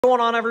What's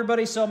going on,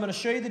 everybody? So I'm going to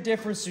show you the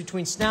difference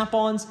between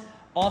snap-ons,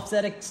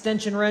 offset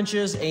extension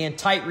wrenches, and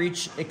tight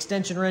reach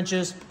extension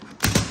wrenches.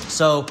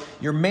 So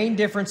your main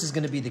difference is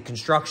going to be the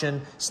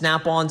construction.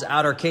 Snap-on's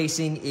outer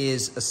casing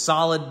is a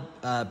solid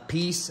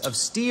piece of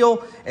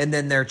steel, and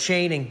then their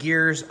chain and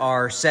gears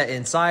are set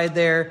inside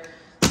there.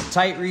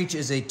 Tight reach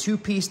is a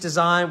two-piece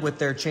design with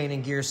their chain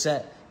and gear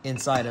set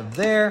inside of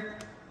there.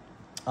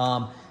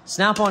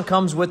 Snap-on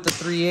comes with the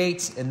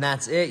 3/8, and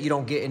that's it. You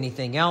don't get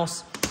anything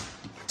else.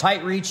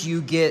 Tight reach,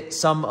 you get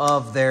some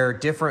of their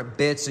different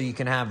bits, so you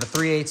can have a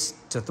 3/8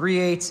 to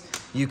 3/8.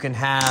 You can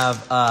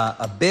have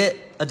a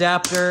bit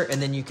adapter, and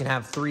then you can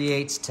have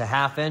 3/8 to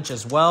 1/2 inch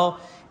as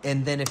well.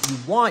 And then if you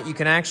want, you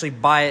can actually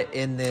buy it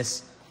in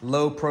this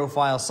low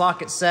profile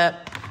socket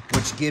set,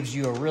 which gives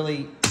you a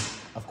really,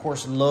 of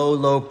course,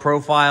 low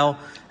profile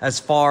as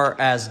far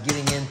as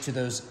getting into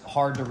those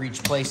hard to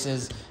reach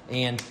places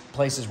and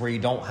places where you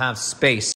don't have space.